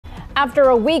After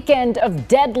a weekend of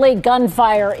deadly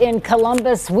gunfire in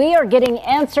Columbus, we are getting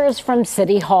answers from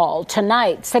City Hall.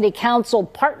 Tonight, City Council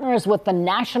partners with the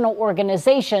national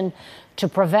organization to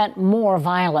prevent more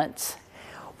violence.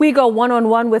 We go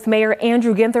one-on-one with Mayor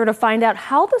Andrew Ginther to find out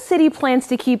how the city plans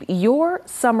to keep your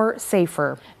summer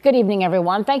safer. Good evening,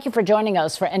 everyone. Thank you for joining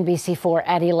us for NBC4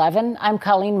 at 11. I'm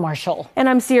Colleen Marshall. And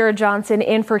I'm Sierra Johnson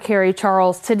in for Carrie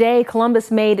Charles. Today, Columbus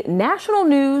made national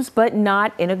news, but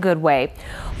not in a good way.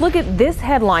 Look at this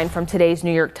headline from today's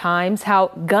New York Times, how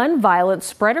gun violence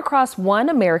spread across one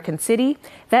American city.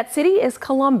 That city is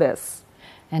Columbus.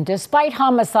 And despite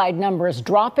homicide numbers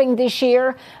dropping this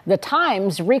year, the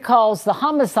Times recalls the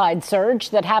homicide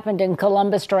surge that happened in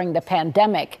Columbus during the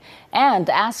pandemic and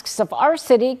asks if our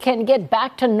city can get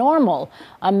back to normal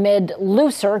amid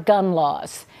looser gun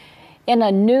laws. In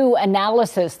a new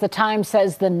analysis, the Times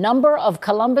says the number of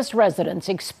Columbus residents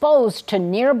exposed to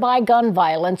nearby gun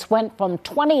violence went from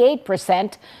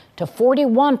 28% to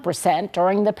 41%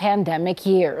 during the pandemic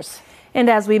years. And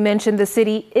as we mentioned, the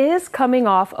city is coming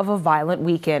off of a violent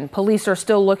weekend. Police are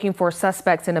still looking for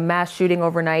suspects in a mass shooting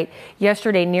overnight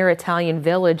yesterday near Italian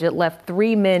Village. It left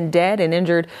 3 men dead and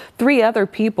injured 3 other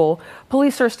people.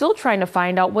 Police are still trying to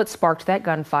find out what sparked that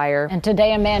gunfire. And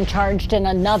today, a man charged in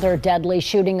another deadly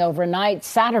shooting overnight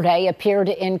Saturday appeared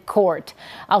in court.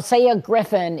 Althea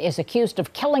Griffin is accused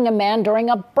of killing a man during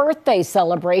a birthday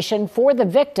celebration for the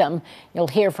victim. You'll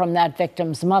hear from that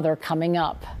victim's mother coming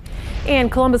up.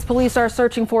 And Columbus police are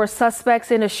searching for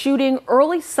suspects in a shooting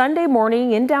early Sunday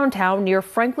morning in downtown near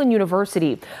Franklin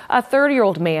University. A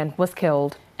 30-year-old man was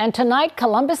killed. And tonight,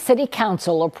 Columbus City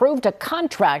Council approved a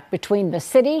contract between the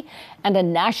city and a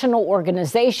national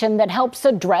organization that helps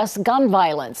address gun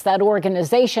violence. That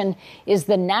organization is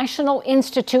the National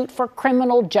Institute for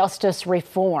Criminal Justice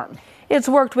Reform. It's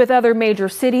worked with other major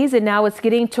cities, and now it's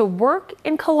getting to work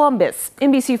in Columbus.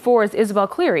 NBC4's Isabel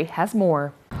Cleary has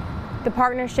more. The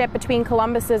partnership between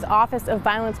Columbus's Office of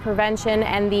Violence Prevention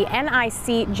and the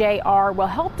NICJR will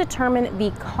help determine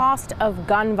the cost of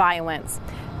gun violence.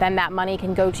 Then that money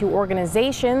can go to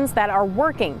organizations that are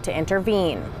working to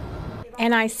intervene.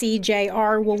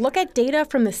 NICJR will look at data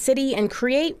from the city and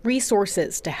create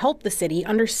resources to help the city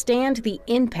understand the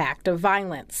impact of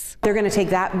violence. They're going to take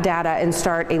that data and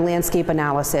start a landscape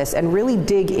analysis and really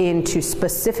dig into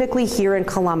specifically here in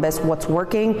Columbus what's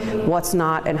working, what's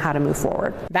not, and how to move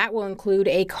forward. That will include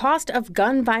a cost of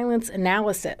gun violence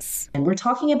analysis. And we're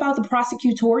talking about the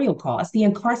prosecutorial cost, the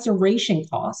incarceration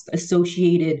cost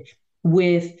associated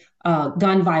with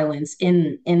gun violence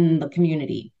in the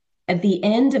community. At the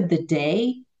end of the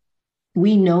day,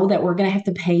 we know that we're going to have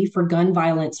to pay for gun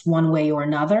violence one way or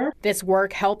another. This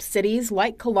work helps cities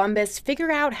like Columbus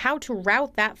figure out how to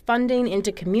route that funding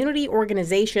into community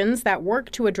organizations that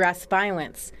work to address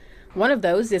violence. One of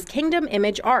those is Kingdom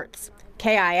Image Arts.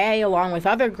 KIA, along with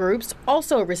other groups,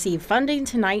 also receive funding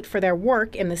tonight for their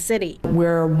work in the city.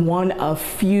 We're one of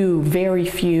very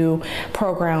few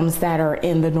programs that are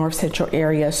in the North Central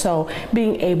area. So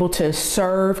being able to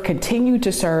continue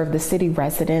to serve the city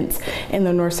residents in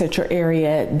the North Central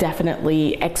area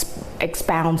definitely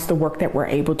expounds the work that we're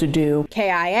able to do.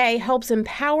 KIA helps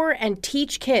empower and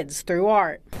teach kids through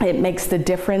art. It makes the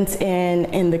difference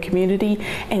in the community,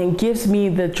 and it gives me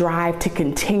the drive to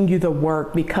continue the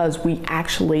work because we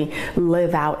actually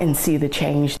live out and see the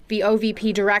change. The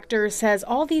OVP director says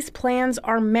all these plans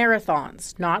are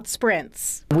marathons, not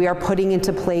sprints. We are putting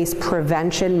into place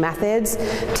prevention methods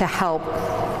to help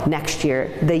next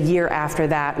year, the year after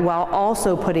that, while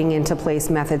also putting into place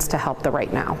methods to help the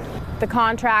right now. The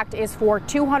contract is for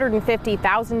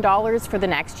 $250,000 for the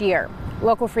next year.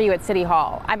 Local for you at City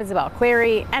Hall, I'm Isabel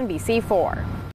Cleary, NBC4.